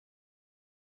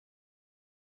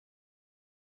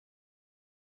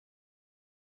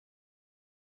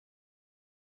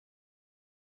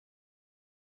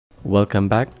Welcome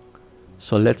back.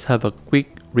 So let's have a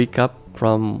quick recap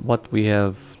from what we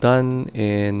have done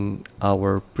in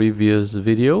our previous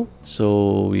video.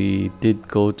 So we did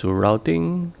go to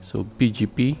routing, so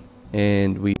BGP,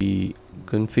 and we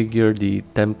configure the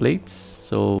templates.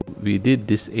 So we did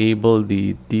disable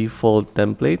the default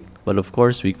template, but of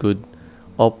course we could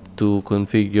opt to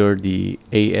configure the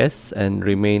AS and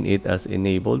remain it as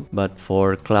enabled. But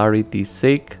for clarity's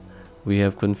sake, we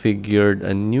have configured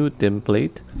a new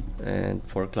template, and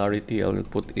for clarity I will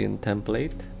put in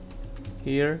template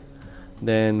here.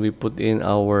 Then we put in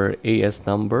our AS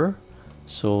number,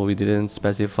 so we didn't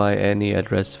specify any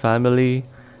address family.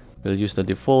 We'll use the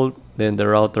default. Then the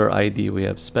router ID we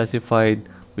have specified,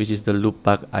 which is the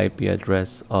loopback IP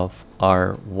address of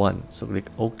R1. So click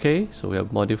OK. So we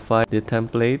have modified the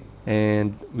template,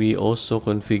 and we also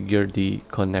configure the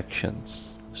connections.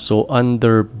 So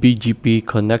under BGP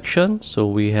connection, so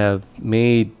we have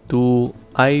made two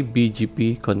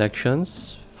iBGP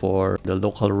connections for the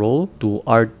local role to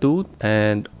R2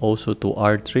 and also to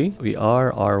R3. We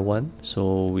are R1,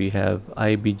 so we have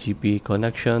iBGP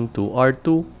connection to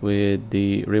R2 with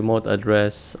the remote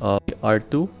address of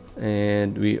R2,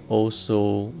 and we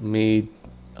also made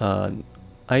an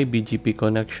iBGP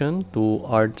connection to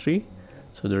R3,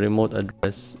 so the remote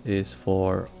address is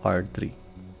for R3.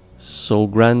 So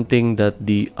granting that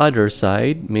the other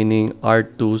side, meaning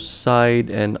R2 side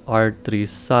and R3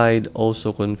 side,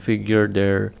 also configure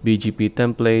their BGP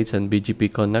templates and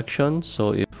BGP connections.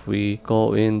 So if we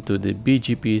go into the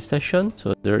BGP session,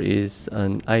 so there is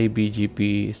an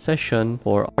iBGP session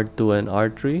for R2 and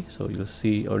R3. So you'll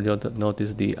see or you'll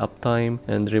notice the uptime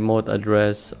and remote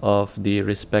address of the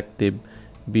respective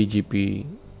BGP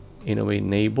in a way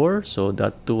neighbor, so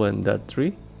 .2 and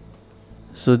 .3.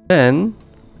 So then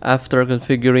after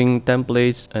configuring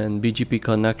templates and BGP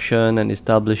connection and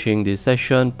establishing the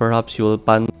session, perhaps you will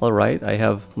pan, alright, I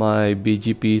have my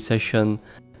BGP session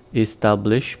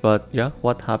established, but yeah,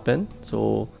 what happened?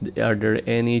 So are there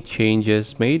any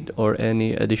changes made or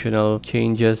any additional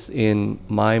changes in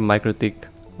my MikroTik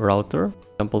router? For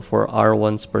example, for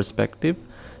R1's perspective,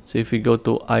 so if we go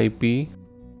to IP,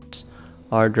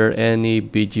 are there any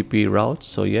BGP routes?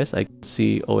 So yes, I can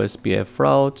see OSPF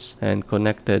routes and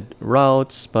connected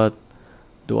routes, but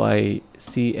do I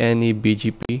see any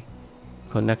BGP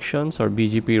connections or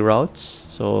BGP routes?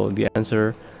 So the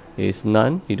answer is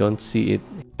none. You don't see it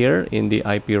here in the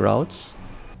IP routes.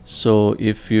 So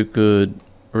if you could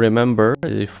remember,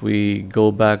 if we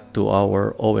go back to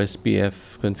our OSPF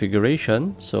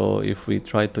configuration, so if we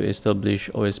try to establish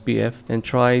OSPF and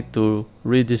try to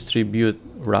redistribute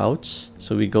routes,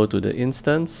 so we go to the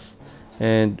instance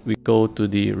and we go to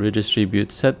the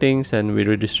redistribute settings and we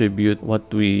redistribute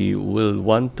what we will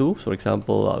want to. For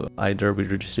example, either we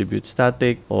redistribute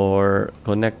static or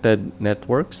connected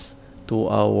networks to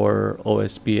our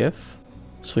OSPF.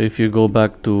 So if you go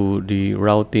back to the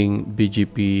routing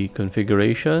BGP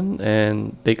configuration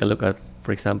and take a look at,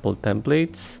 for example,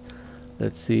 templates,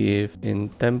 let's see if in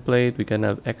template we can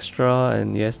have extra,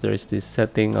 and yes, there is this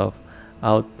setting of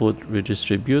output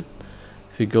redistribute.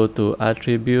 If you go to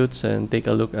attributes and take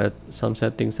a look at some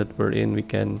settings that we're in, we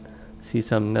can see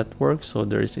some networks. So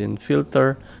there is in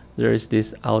filter, there is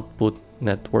this output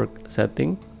network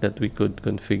setting that we could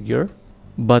configure.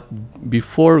 But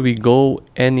before we go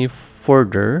any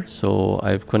further, so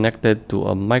I've connected to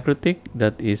a MikroTik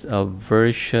that is a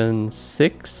version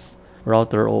 6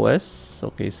 RouterOS,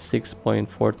 okay,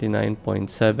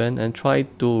 6.49.7, and try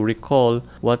to recall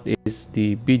what is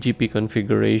the BGP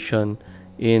configuration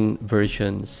in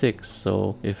version 6.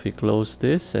 So if we close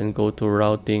this and go to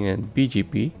routing and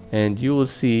BGP, and you will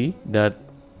see that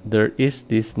there is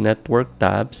this network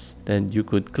tabs, then you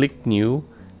could click new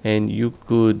and you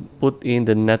could put in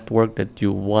the network that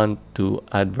you want to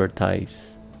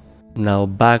advertise. Now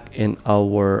back in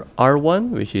our R1,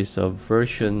 which is a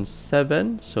version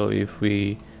 7, so if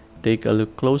we take a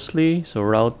look closely, so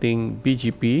routing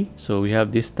BGP, so we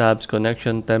have these tabs,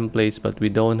 connection templates, but we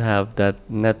don't have that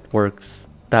networks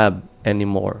tab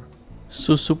anymore.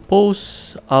 So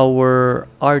suppose our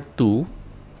R2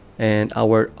 and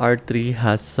our R3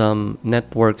 has some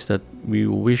networks that we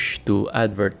wish to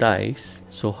advertise.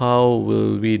 So how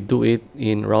will we do it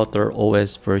in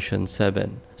RouterOS version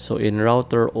 7? So in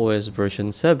RouterOS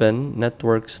version 7,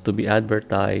 networks to be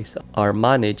advertised are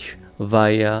managed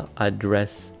via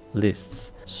address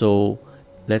lists. So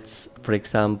let's, for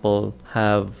example,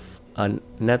 have a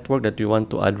network that we want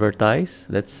to advertise.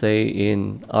 Let's say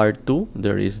in R2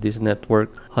 there is this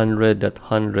network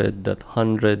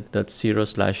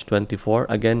 100.100.100.0/24,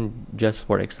 again just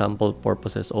for example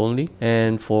purposes only.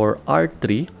 And for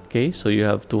R3 Okay, so you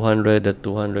have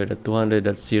 200.200.200,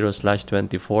 that's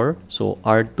 0/24. So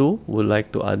R2 would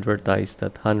like to advertise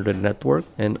that 100 network,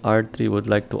 and R3 would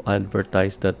like to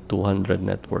advertise that 200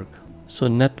 network.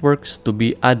 So networks to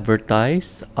be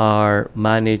advertised are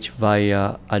managed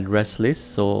via address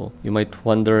list. So you might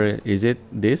wonder, is it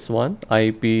this one,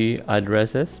 IP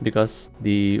addresses? Because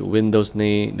the window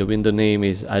name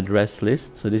is address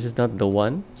list. So this is not the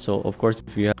one. So of course,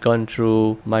 if you have gone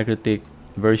through MikroTik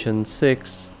version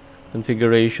 6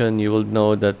 configuration, you will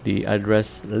know that the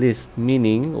address list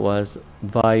meaning was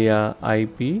via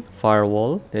IP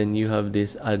firewall. Then you have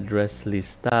this address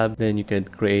list tab. Then you can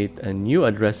create a new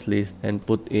address list and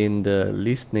put in the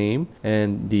list name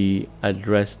and the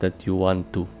address that you want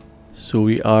to. So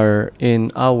we are in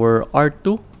our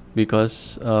R2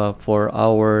 because for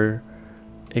our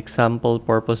example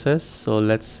purposes, so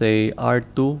let's say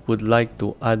R2 would like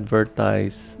to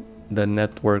advertise the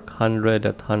network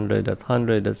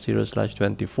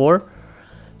 100.100.100.0/24.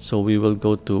 So we will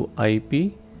go to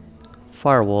IP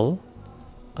firewall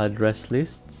address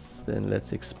lists, then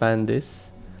let's expand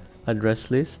this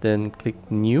address list, then click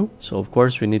new. So of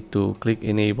course we need to click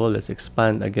enable. Let's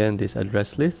expand again this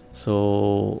address list.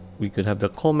 So we could have the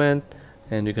comment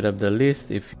and we could have the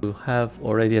list. If you have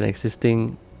already an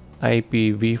existing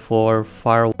IPv4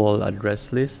 firewall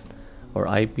address list or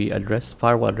IP address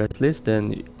firewall address list,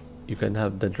 then you can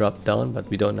have the drop down, but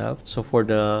we don't have. So for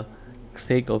the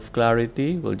sake of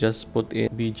clarity, we'll just put in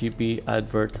BGP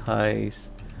Advertise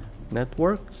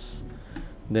networks.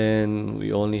 Then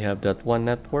we only have that one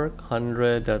network,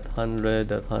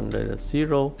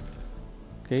 100.100.100.0.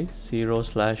 Okay,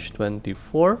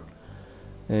 0/24.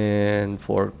 And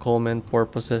for comment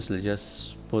purposes, let's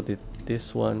just put it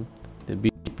this one, the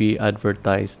BGP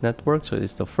Advertise network. So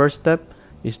it's the first step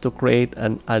is to create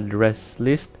an address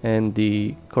list and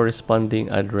the corresponding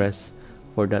address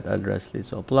for that address list.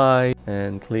 So apply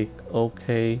and click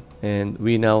OK, and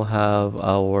we now have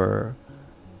our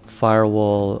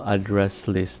firewall address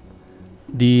list.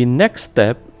 The next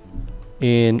step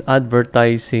in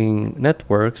advertising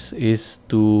networks is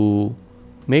to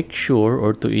make sure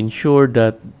or to ensure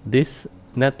that this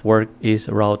network is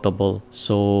routable.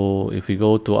 So if we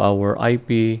go to our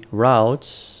IP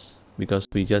routes, because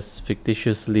we just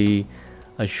fictitiously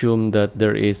assume that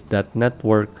there is that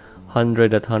network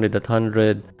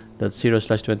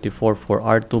 100.100.100.0/24 for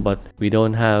R2, but we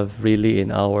don't have really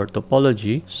in our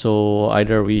topology. So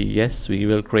either we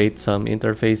will create some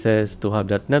interfaces to have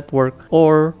that network,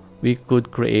 or we could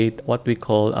create what we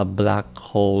call a black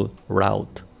hole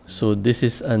route. So this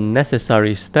is a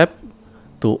necessary step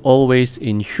to always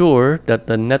ensure that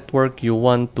the network you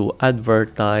want to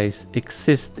advertise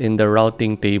exists in the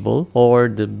routing table, or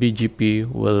the BGP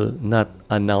will not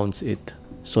announce it.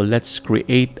 So let's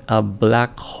create a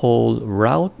black hole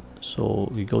route.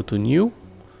 So we go to new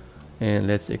and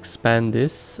let's expand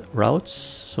this routes.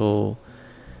 So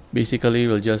basically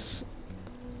we'll just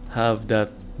have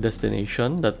that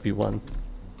destination that we want,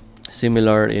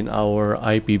 similar in our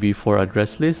IPv4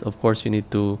 address list. Of course, you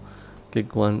need to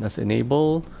click one as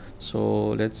enable.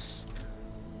 So let's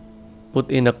put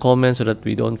in a comment so that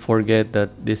we don't forget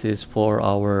that this is for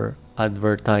our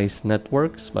advertised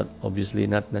networks, but obviously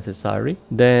not necessary.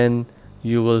 Then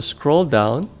you will scroll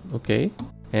down, okay,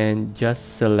 and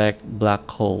just select black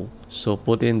hole. So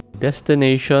put in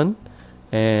destination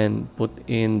and put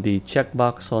in the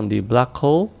checkbox on the black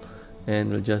hole,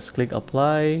 and we'll just click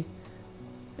apply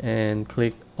and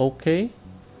click OK.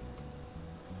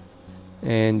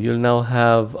 And you'll now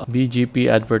have BGP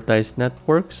Advertise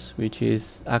networks, which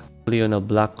is actually on a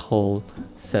black hole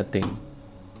setting.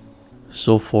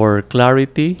 So for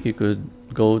clarity, you could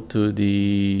go to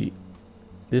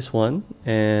this one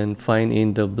and find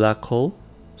in the black hole.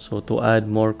 So to add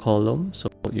more column, so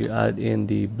you add in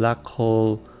the black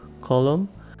hole column,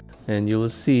 and you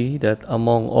will see that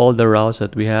among all the routes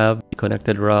that we have, the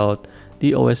connected route,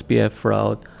 the OSPF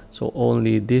route, so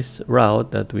only this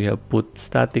route that we have put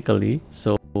statically,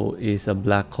 so is a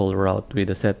black hole route with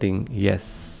the setting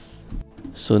yes.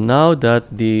 So now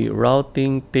that the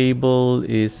routing table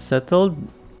is settled,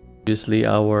 obviously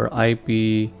our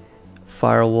IP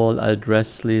firewall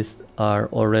address list are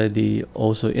already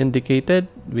also indicated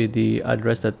with the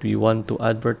address that we want to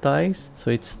advertise.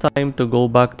 So it's time to go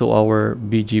back to our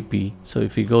BGP. So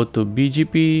if we go to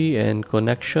BGP and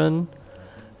connection,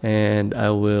 and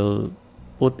I will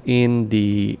put in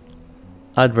the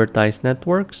advertise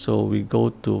network. So we go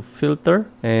to filter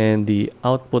and the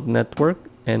output network,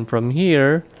 and from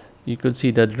here you could see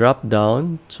the drop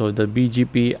down, so the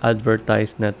BGP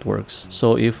advertise networks.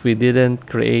 So if we didn't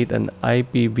create an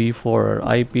IPv4 or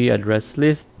IP address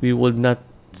list, we would not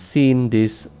seen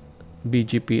this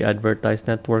BGP Advertise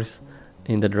networks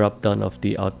in the drop down of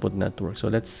the output network. So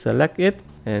let's select it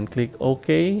and click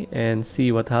OK and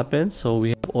see what happens. So we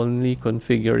have only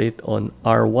configured it on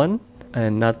R1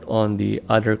 and not on the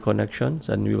other connections,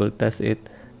 and we will test it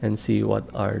and see what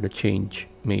are the change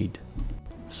made.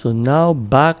 So now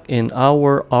back in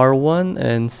our R1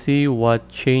 and see what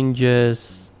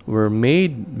changes were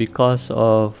made because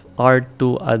of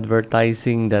R2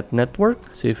 advertising that network.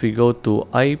 So if we go to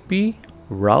IP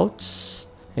routes,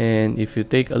 and if you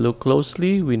take a look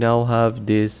closely, we now have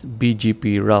this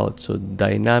BGP route. So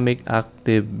dynamic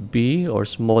active B, or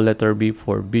small letter b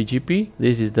for BGP.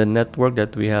 This is the network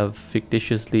that we have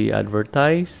fictitiously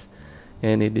advertised,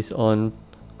 and it is on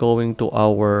going to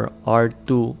our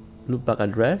R2 loopback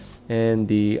address and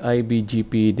the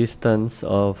iBGP distance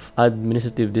of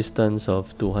administrative distance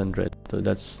of 200. So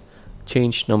that's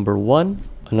change number 1.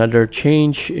 Another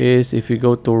change is if you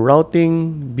go to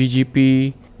routing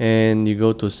BGP and you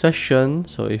go to session.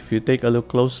 So if you take a look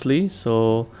closely,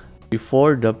 so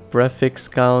before the prefix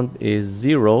count is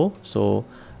 0, so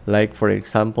like for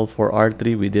example for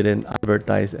R3 we didn't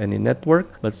advertise any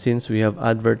network, but since we have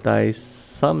advertised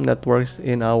some networks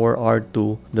in our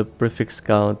R2, the prefix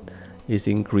count is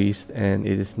increased and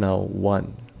it is now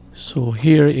 1. So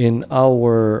here in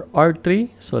our R3,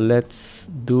 so let's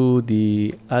do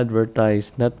the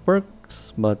advertised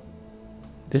networks, but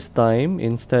this time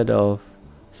instead of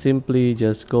simply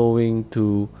just going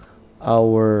to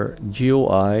our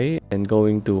GUI and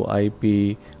going to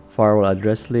IP firewall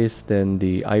address list, then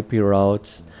the IP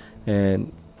routes,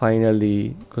 and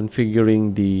finally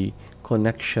configuring the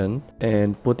connection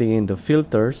and putting in the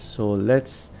filters. So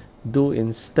let's do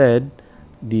instead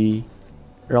the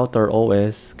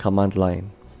RouterOS command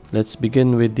line. Let's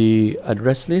begin with the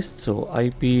address list. So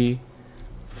IP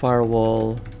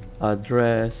firewall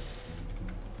address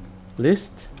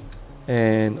list,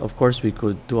 and of course we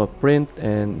could do a print,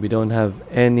 and we don't have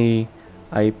any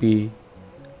IP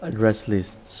address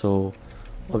list. So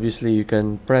obviously you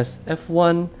can press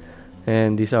F1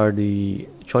 and these are the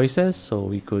choices. So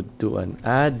we could do an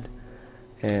add,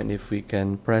 and if we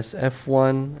can press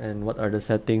F1, and what are the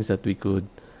settings that we could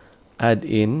add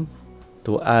in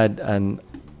to add an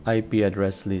IP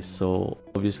address list. So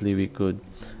obviously we could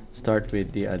start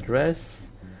with the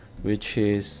address, which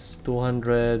is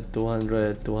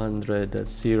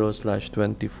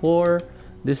 200.0/24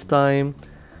 this time.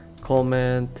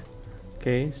 Comment.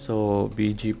 Okay, so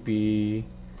BGP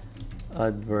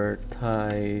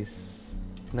Advertise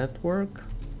network,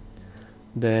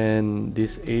 then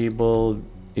disabled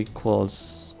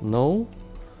equals no,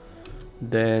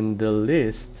 then the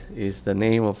list is the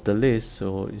name of the list,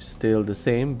 so it's still the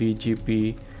same,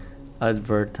 BGP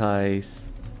Advertise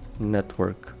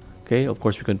network. Okay, of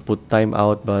course we can put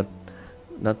timeout, but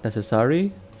not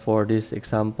necessary for this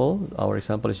example. Our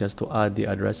example is just to add the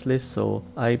address list. So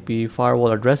IP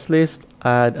firewall address list,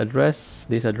 add address,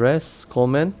 this address,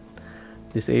 comment,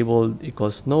 disabled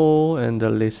equals no, and the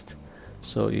list.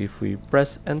 So if we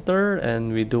press enter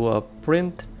and we do a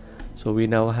print, so we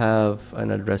now have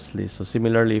an address list. So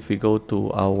similarly, if we go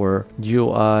to our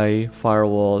GUI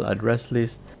firewall address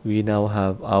list, we now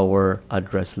have our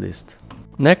address list.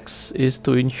 Next is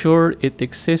to ensure it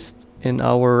exists in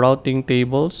our routing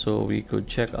table. So we could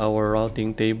check our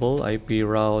routing table, IP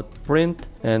route print,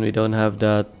 and we don't have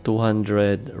that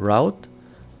 200 route,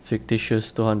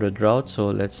 fictitious 200 route. So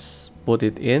let's put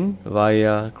it in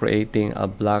via creating a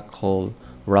black hole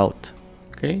route.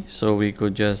 Okay, so we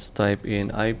could just type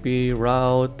in IP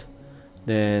route,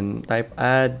 then type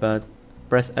add, but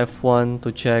press F1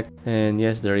 to check, and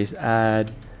yes, there is add,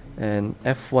 and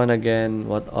F1 again,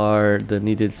 what are the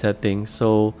needed settings.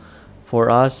 So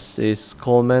for us is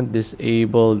comment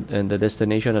disabled and the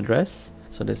destination address.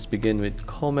 So let's begin with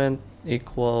comment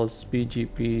equals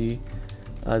BGP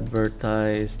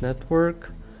Advertise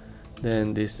network,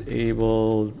 then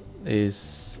disabled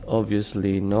is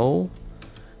obviously no,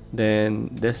 then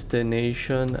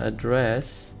destination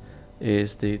address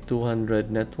is the 200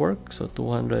 network, so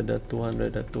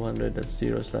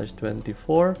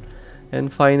 200.200.200.0/24,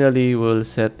 and finally we'll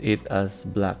set it as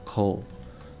black hole.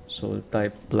 So we'll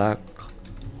type black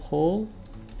hole,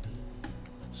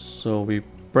 so we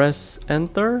press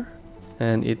enter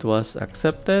and it was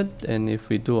accepted. And if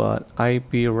we do an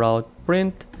IP route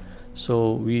print,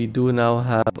 so we do now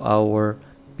have our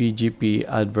BGP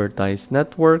Advertise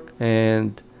network,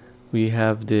 and we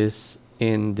have this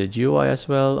in the GUI as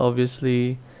well,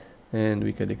 obviously, and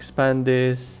we could expand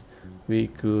this. We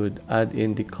could add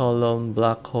in the column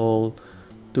black hole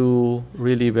to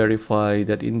really verify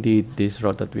that indeed this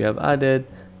route that we have added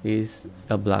is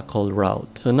a black hole route.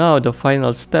 So now the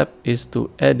final step is to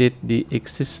edit the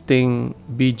existing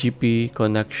BGP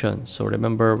connection. So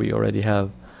remember, we already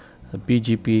have a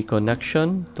BGP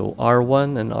connection to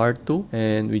R1 and R2,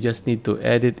 and we just need to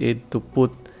edit it to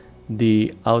put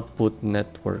the output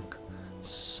network.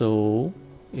 So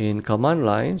in command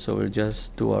line, so we'll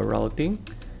just do a routing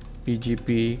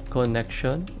BGP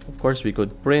connection. Of course, we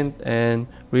could print and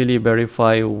really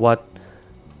verify what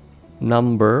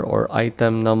number or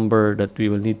item number that we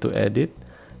will need to edit.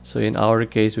 So in our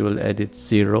case, we will edit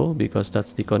 0 because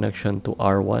that's the connection to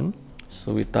R1.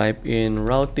 So we type in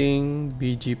routing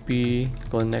BGP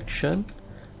connection.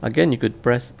 Again, you could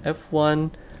press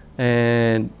F1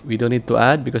 and we don't need to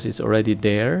add because it's already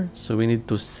there. So we need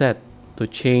to set to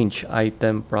change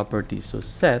item properties. So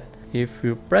set, if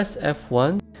you press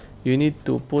F1, you need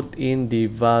to put in the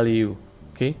value.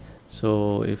 Okay,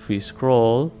 so if we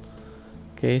scroll,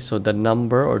 okay, so the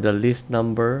number or the list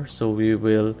number, so we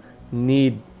will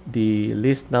need the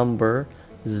list number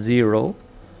 0.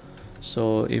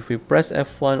 So if we press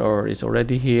F1, or it's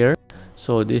already here,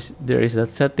 so there is a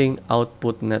setting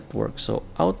output network. So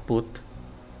output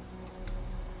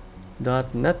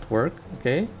dot network,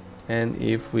 okay, and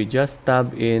if we just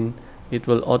tab in, it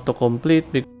will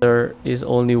autocomplete because there is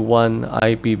only one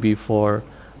IPv4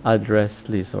 address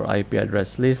list or IP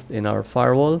address list in our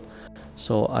firewall.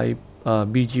 So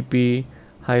BGP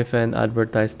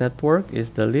Advertise network is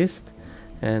the list,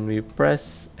 and we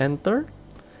press enter.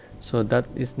 So that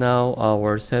is now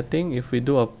our setting. If we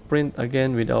do a print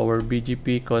again with our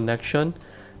BGP connection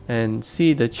and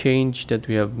see the change that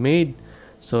we have made,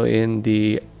 so in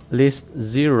the list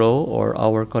 0 or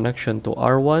our connection to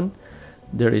R1,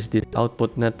 there is this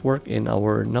output network. In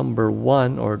our number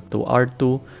 1 or to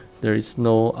R2, there is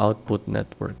no output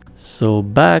network. So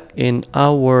back in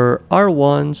our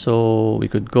R1, so we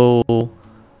could go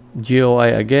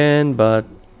GUI again, but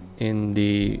in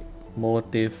the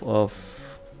motive of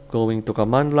going to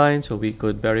command line, so we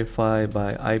could verify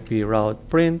by IP route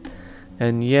print,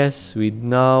 and yes, we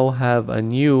now have a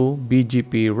new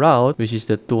BGP route, which is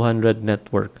the 200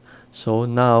 network. So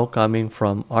now coming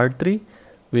from R3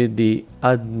 with the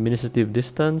administrative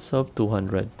distance of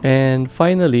 200. And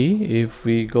finally, if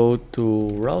we go to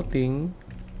routing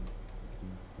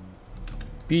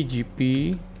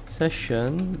BGP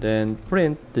session, then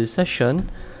print the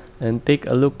session and take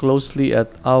a look closely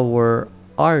at our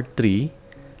R3.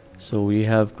 So we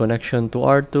have connection to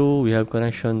R2, we have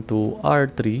connection to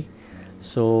R3.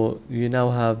 So you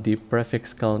now have the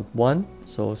prefix count 1.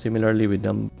 So similarly with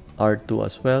the R2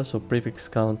 as well. So prefix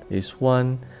count is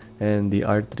 1 and the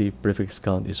R3 prefix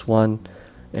count is 1.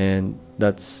 And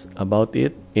that's about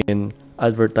it in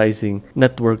advertising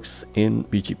networks in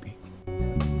BGP.